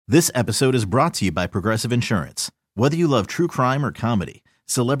This episode is brought to you by Progressive Insurance. Whether you love true crime or comedy,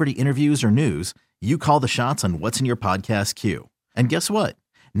 celebrity interviews or news, you call the shots on what's in your podcast queue. And guess what?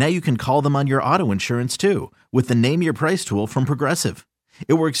 Now you can call them on your auto insurance too with the Name Your Price tool from Progressive.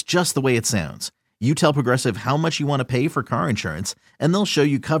 It works just the way it sounds. You tell Progressive how much you want to pay for car insurance, and they'll show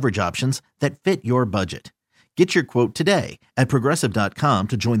you coverage options that fit your budget. Get your quote today at Progressive.com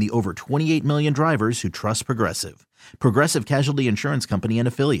to join the over 28 million drivers who trust Progressive. Progressive Casualty Insurance Company and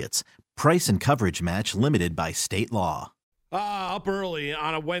Affiliates. Price and coverage match limited by state law. Up early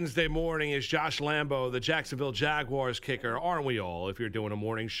on a Wednesday morning is Josh Lambo, the Jacksonville Jaguars kicker. Aren't we all, if you're doing a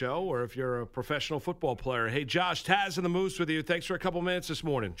morning show or if you're a professional football player? Hey, Josh, Taz and the Moose with you. Thanks for a couple minutes this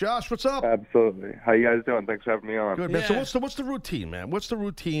morning. Josh, what's up? Absolutely. How you guys doing? Thanks for having me on. Good, man. Yeah. So what's the routine, man? What's the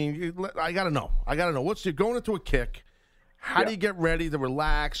routine? I got to know. What's you're going into a kick. How do you get ready to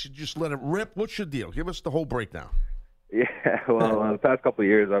relax? You just let it rip? What's your deal? Give us the whole breakdown. Yeah, well, the past couple of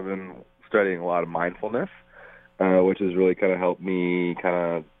years I've been studying a lot of mindfulness, which has really kind of helped me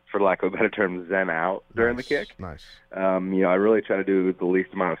for lack of a better term, zen out during the kick. Nice. I really try to do the least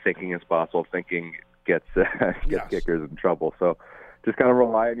amount of thinking as possible. Thinking gets kickers in trouble. So just kind of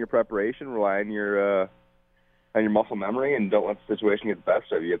rely on your preparation, rely on your muscle memory, and don't let the situation get the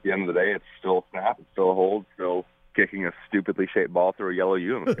best of you. At the end of the day, it's still a snap, it's still a hold, still kicking a stupidly shaped ball through a yellow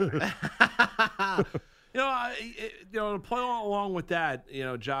uniform. To play along with that,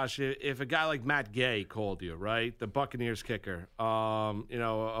 Josh, if a guy like Matt Gay called you, right, the Buccaneers kicker,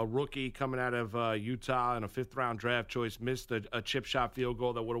 a rookie coming out of Utah and a fifth-round draft choice, missed a chip shot field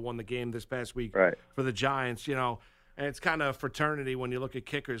goal that would have won the game this past week for the Giants, and it's kind of fraternity when you look at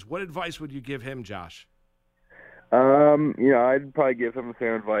kickers. What advice would you give him, Josh? I'd probably give him the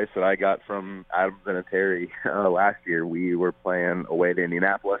same advice that I got from Adam Vinatieri last year. We were playing away to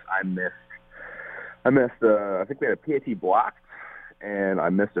Indianapolis. I missed, I think we had a PAT blocked, and I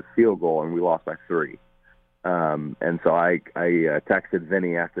missed a field goal, and we lost by 3. And so I texted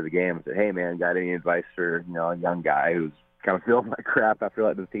Vinny after the game and said, hey, man, got any advice for, a young guy who's kind of feeling like crap after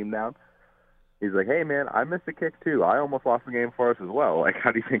letting his team down? He's like, hey, man, I missed a kick, too. I almost lost the game for us as well. Like,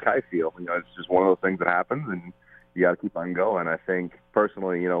 how do you think I feel? It's just one of those things that happens, and you got to keep on going. I think,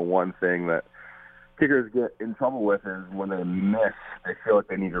 personally, one thing that kickers get in trouble with is when they miss, they feel like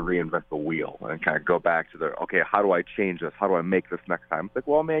they need to reinvent the wheel and kind of go back to okay, how do I change this? How do I make this next time? It's like,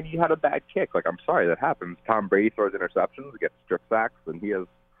 well, man, you had a bad kick. Like, I'm sorry, that happens. Tom Brady throws interceptions, gets strip sacks, and he has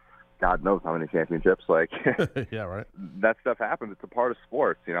God knows how many championships. Like, yeah, right. That stuff happens. It's a part of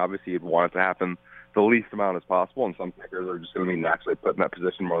sports. Obviously you'd want it to happen the least amount as possible, and some kickers are just going to be naturally put in that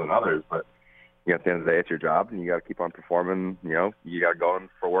position more than others. But at the end of the day, it's your job, and you got to keep on performing. You got to go in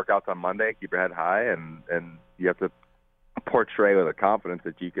for workouts on Monday, keep your head high, and you have to portray with a confidence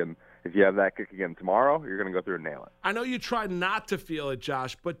that you can. If you have that kick again tomorrow, you're going to go through and nail it. I know you try not to feel it,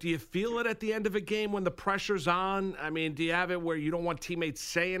 Josh, but do you feel it at the end of a game when the pressure's on? I mean, do you have it where you don't want teammates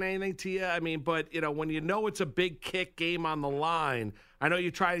saying anything to you? I mean, but, when you know it's a big kick game on the line, I know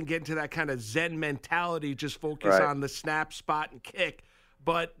you try and get into that kind of zen mentality, just focus on the snap, spot, and kick.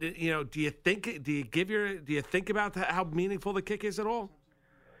 But, do you think about how meaningful the kick is at all?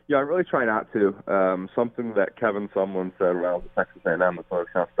 Yeah, I really try not to. Something that Kevin Sumlin said when I was at Texas A&M that's always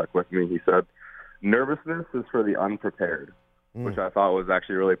kind of stuck with me. He said, nervousness is for the unprepared, which I thought was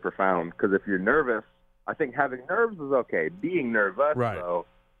actually really profound. Because if you're nervous, I think having nerves is okay. Being nervous, though,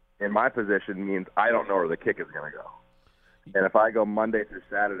 in my position means I don't know where the kick is going to go. And if I go Monday through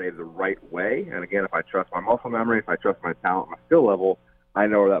Saturday the right way, and again, if I trust my muscle memory, if I trust my talent, my skill level, I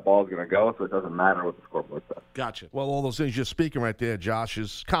know where that ball is going to go, so it doesn't matter what the scoreboard says. Gotcha. Well, all those things you're speaking right there, Josh,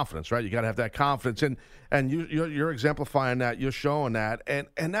 is confidence, right? You got to have that confidence, and you're exemplifying that. You're showing that,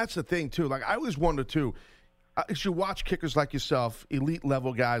 and that's the thing too. Like I always wonder too, as you watch kickers like yourself, elite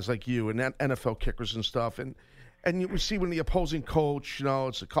level guys like you, and NFL kickers and stuff, and you see when the opposing coach,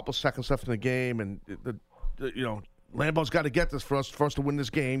 it's a couple seconds left in the game, and Lambeau's got to get this for us to win this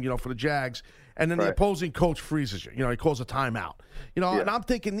game, for the Jags. And then the opposing coach freezes you. He calls a timeout. And I'm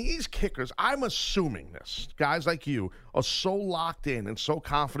thinking these kickers, I'm assuming this, guys like you, are so locked in and so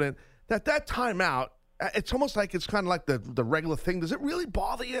confident that timeout, it's almost like it's kind of like the regular thing. Does it really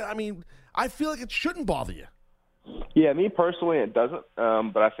bother you? I mean, I feel like it shouldn't bother you. Yeah, me personally, it doesn't.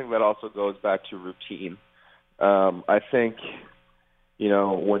 But I think that also goes back to routine. I think,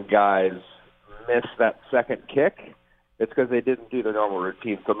 when guys miss that second kick, it's because they didn't do their normal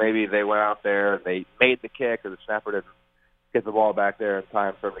routine. So maybe they went out there and they made the kick, or the snapper didn't get the ball back there in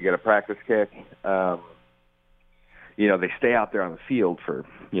time for them to get a practice kick. They stay out there on the field for,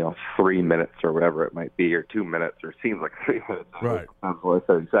 3 minutes or whatever it might be, or 2 minutes, or it seems like 3 minutes. Right. Sometimes only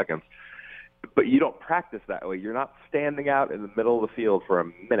 30 seconds. but you don't practice that way. You're not standing out in the middle of the field for a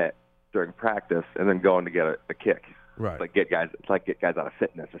minute during practice and then going to get a kick. Right. It's like get guys out of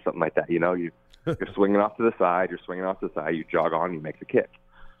fitness or something like that. You're swinging off to the side. You jog on, you make the kick.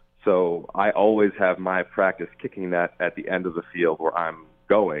 So I always have my practice kicking that at the end of the field where I'm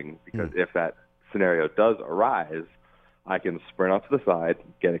going, because if that scenario does arise, I can sprint off to the side,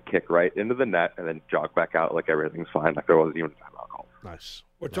 get a kick right into the net, and then jog back out like everything's fine, like there wasn't even a timeout call. Nice.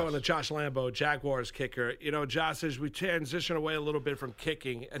 We're talking to Josh Lambo, Jaguars kicker. Josh, as we transition away a little bit from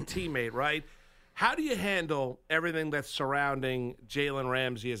kicking, a teammate, right? How do you handle everything that's surrounding Jalen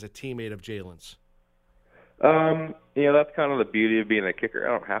Ramsey as a teammate of Jalen's? That's kind of the beauty of being a kicker.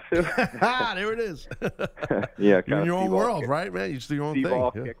 I don't have to. There it is. Yeah, you're in your own world, right, man? You just do your own thing.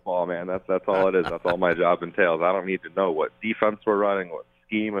 Ball, kickball, man. That's all it is. That's all my job entails. I don't need to know what defense we're running, what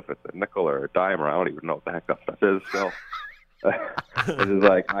scheme, if it's a nickel or a dime, or I don't even know what the heck that stuff is. So it's just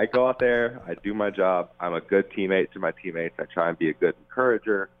like I go out there, I do my job. I'm a good teammate to my teammates. I try and be a good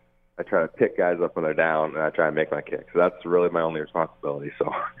encourager. I try to pick guys up when they're down, and I try and make my kicks. So that's really my only responsibility.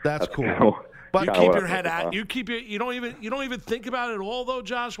 So that's cool. But you keep your head out. You don't even think about it at all, though,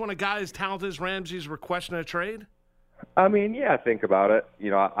 Josh. When a guy as talented as Ramsey's requesting a trade. I mean, yeah, I think about it.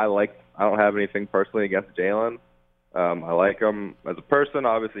 I don't have anything personally against Jalen. I like him as a person.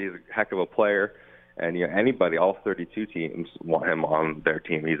 Obviously, he's a heck of a player, and anybody, all 32 teams want him on their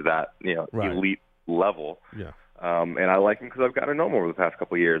team. He's that right. elite level. Yeah. And I like him because I've got to know him over the past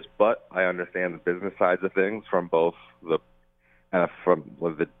couple of years. But I understand the business sides of things from both the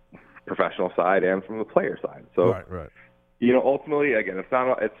professional side and from the player side. So, right. Ultimately, again, it's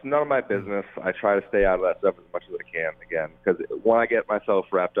none of my business. I try to stay out of that stuff as much as I can, again, because when I get myself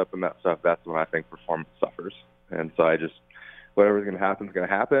wrapped up in that stuff, that's when I think performance suffers. And so whatever's going to happen is going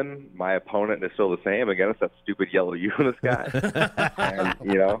to happen. My opponent is still the same. Again, it's that stupid yellow Unis guy. And,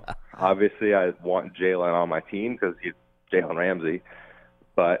 obviously I want Jalen on my team because he's Jalen Ramsey.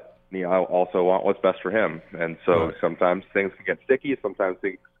 But, I also want what's best for him. And so sometimes things can get sticky. Sometimes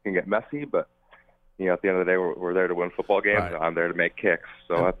things can get messy. But, at the end of the day, we're there to win football games. Right. I'm there to make kicks.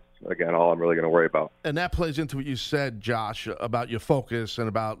 So that's, again, all I'm really going to worry about. And that plays into what you said, Josh, about your focus and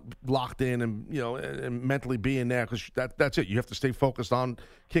about locked in and, and mentally being there, because that's it. You have to stay focused on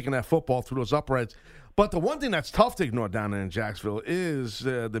kicking that football through those uprights. But the one thing that's tough to ignore down there in Jacksonville is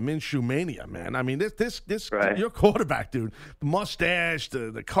the Minshew mania, man. I mean, this right. Your quarterback, dude, the mustache,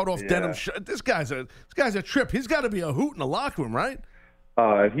 the cut-off denim shirt. This guy's a trip. He's got to be a hoot in the locker room, right?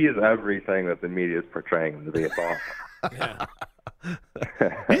 He is everything that the media is portraying him to be. It's awesome.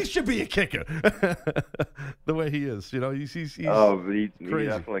 He should be a kicker. The way he is, he's he crazy.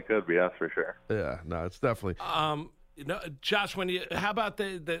 Definitely could be. That's for sure. Yeah, no, it's definitely. Josh, how about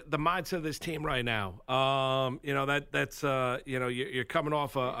the mindset of this team right now? You're coming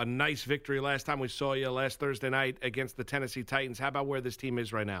off a nice victory last time we saw you last Thursday night against the Tennessee Titans. How about where this team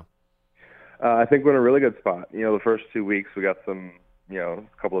is right now? I think we're in a really good spot. The first 2 weeks we got some, a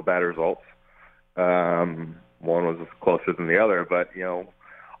couple of bad results. One was closer than the other, but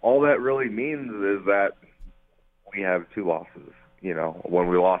all that really means is that we have 2 losses. When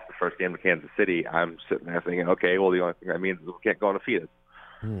we lost the first game to Kansas City, I'm sitting there thinking, okay, well, the only thing that means is we can't go undefeated.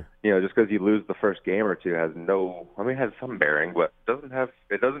 Just because you lose the first game or two has some bearing, but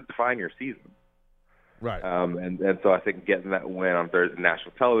it doesn't define your season. Right. And so I think getting that win on Thursday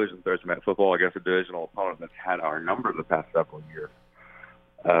national television, Thursday Night Football against a divisional opponent that's had our number the past several years,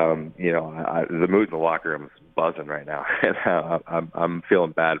 the mood in the locker room is buzzing right now, and I'm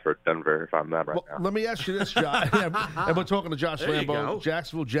feeling bad for Denver if I'm them right now. Let me ask you this, Josh. And we're talking to Josh Lambo,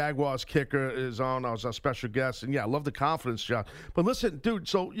 Jacksonville Jaguars kicker, is on. I was our special guest, and I love the confidence, Josh. But listen, dude,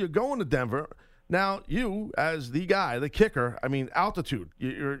 so you're going to Denver. Now, you, as the guy, the kicker, I mean, altitude,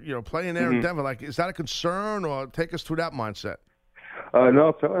 you're playing there in Denver. Like, is that a concern, or take us through that mindset? No,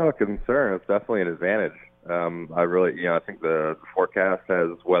 it's not a concern. It's definitely an advantage. I think the forecast has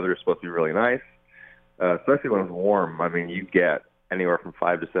weather is supposed to be really nice, especially when it's warm. I mean, you get anywhere from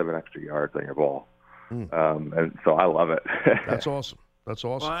 5 to 7 extra yards on your ball. And so I love it. That's awesome. Well,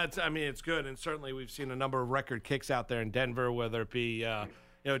 it's good. And certainly we've seen a number of record kicks out there in Denver, whether it be,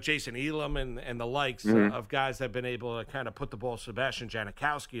 Jason Elam and the likes of guys that have been able to kind of put the ball, Sebastian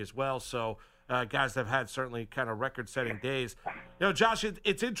Janikowski as well. So, guys that have had certainly kind of record-setting days. Josh,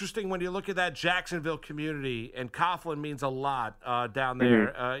 it's interesting when you look at that Jacksonville community, and Coughlin means a lot down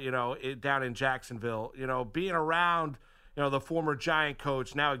there, down in Jacksonville. Being around, the former Giant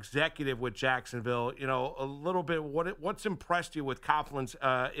coach, now executive with Jacksonville, a little bit, what's impressed you with Coughlin's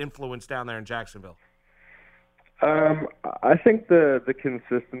influence down there in Jacksonville? I think the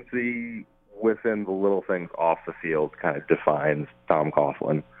consistency within the little things off the field kind of defines Tom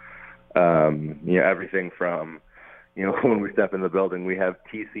Coughlin. Everything from, when we step in the building, we have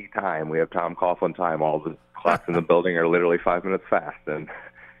TC time. We have Tom Coughlin time. All the clocks in the building are literally 5 minutes fast. And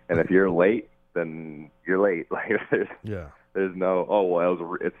if you're late, then you're late. Like there's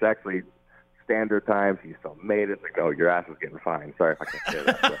no, it's actually standard time, so you still made it. It's like, your ass is getting fined. Sorry if I can't say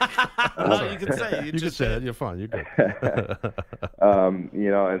that. No, you can say it. You can say it. You're fine. You're good. And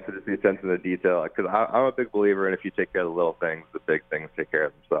so just the attention to detail. Because I'm a big believer in if you take care of the little things, the big things take care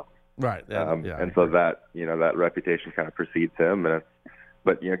of themselves. Right. And so that, that reputation kind of precedes him.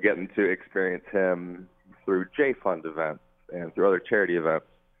 But getting to experience him through J-Fund events and through other charity events,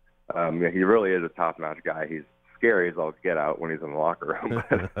 he really is a top-notch guy. He's scary as all get out when he's in the locker room.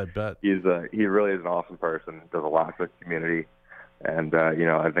 I bet. He really is an awesome person, does a lot for the community. And,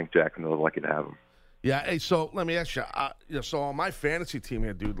 I think Jacksonville is lucky to have him. Yeah. Hey, so let me ask you. So on my fantasy team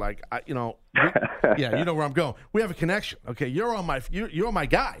here, dude, you know where I'm going. We have a connection. Okay, you're on my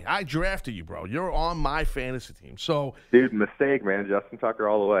guy. I drafted you, bro. You're on my fantasy team. So, dude, mistake, man. Justin Tucker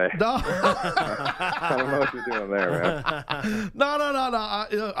all the way. No, I don't know what you're doing there, man.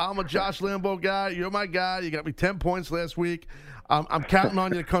 No. I'm a Josh Lambo guy. You're my guy. You got me 10 points last week. I'm counting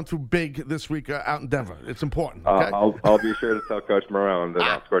on you to come through big this week out in Denver. It's important. Okay? I'll be sure to tell Coach Marone to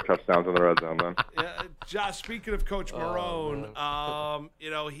not score touchdowns in the red zone, man. Yeah, Josh, speaking of Coach Marone,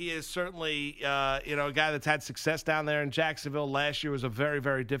 he is certainly a guy that's had success down there in Jacksonville. Last year was a very,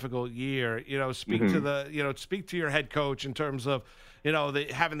 very difficult year. Speak to your head coach in terms of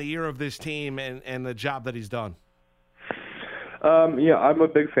having the year of this team and the job that he's done. I'm a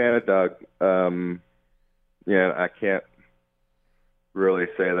big fan of Doug. I can't really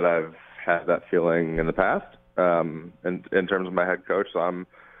say that I've had that feeling in the past in terms of my head coach. So I'm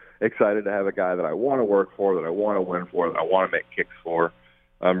excited to have a guy that I want to work for, that I want to win for, that I want to make kicks for.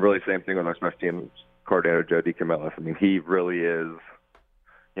 Really same thing with our special teams coordinator, Joe DeCamillis. I mean, he really is,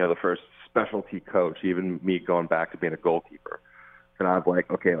 the first specialty coach, even me going back to being a goalkeeper. And I'm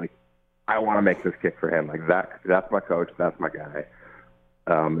like, okay, I want to make this kick for him. That's my coach. That's my guy.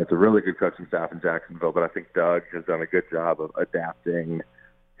 It's a really good coaching staff in Jacksonville, but I think Doug has done a good job of adapting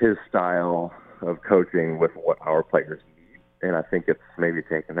his style of coaching with what our players need. And I think it's maybe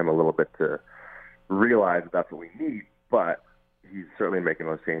taken him a little bit to realize that's what we need, but he's certainly making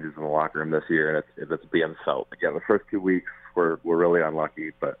those changes in the locker room this year, and it's being felt. Again, the first 2 weeks we're really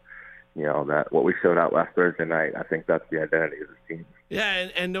unlucky, but that what we showed out last Thursday night, I think that's the identity of this team. Yeah,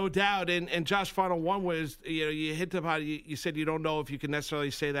 and no doubt. And Josh, final one was, you hit about, you said you don't know if you can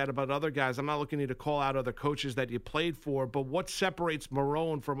necessarily say that about other guys. I'm not looking to call out other coaches that you played for, but what separates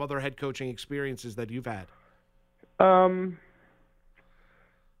Marone from other head coaching experiences that you've had?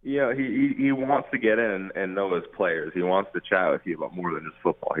 He wants to get in and know his players. He wants to chat with you about more than just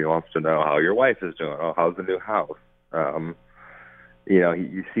football. He wants to know how your wife is doing. How's the new house?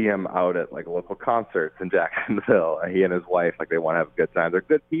 You see him out at local concerts in Jacksonville. He and his wife, they want to have a good time. They're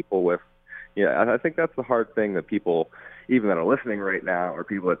good people with, and I think that's the hard thing that people, even that are listening right now, or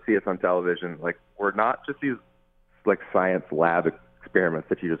people that see us on television, we're not just these science lab experiments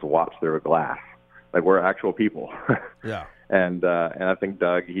that you just watch through a glass. We're actual people. Yeah. And I think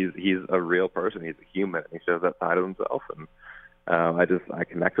Doug, he's a real person. He's a human. He shows that side of himself, and I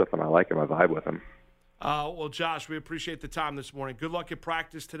connect with him. I like him. I vibe with him. Well, Josh, we appreciate the time this morning. Good luck at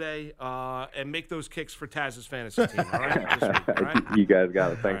practice today, and make those kicks for Taz's fantasy team, all right? This week, all right? You guys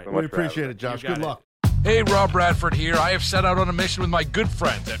got it. Thanks so much. We appreciate it, Josh. Good luck. Hey, Rob Bradford here. I have set out on a mission with my good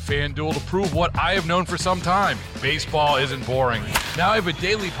friends at FanDuel to prove what I have known for some time. Baseball isn't boring. Now I have a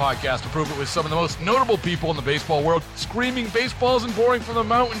daily podcast to prove it with some of the most notable people in the baseball world, screaming baseball isn't boring from the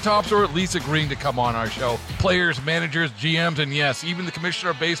mountaintops, or at least agreeing to come on our show. Players, managers, GMs, and yes, even the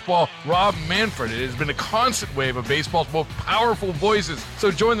commissioner of baseball, Rob Manfred. It has been a constant wave of baseball's most powerful voices. So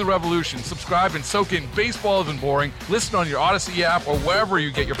join the revolution. Subscribe and soak in Baseball Isn't Boring. Listen on your Odyssey app or wherever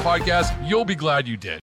you get your podcasts. You'll be glad you did.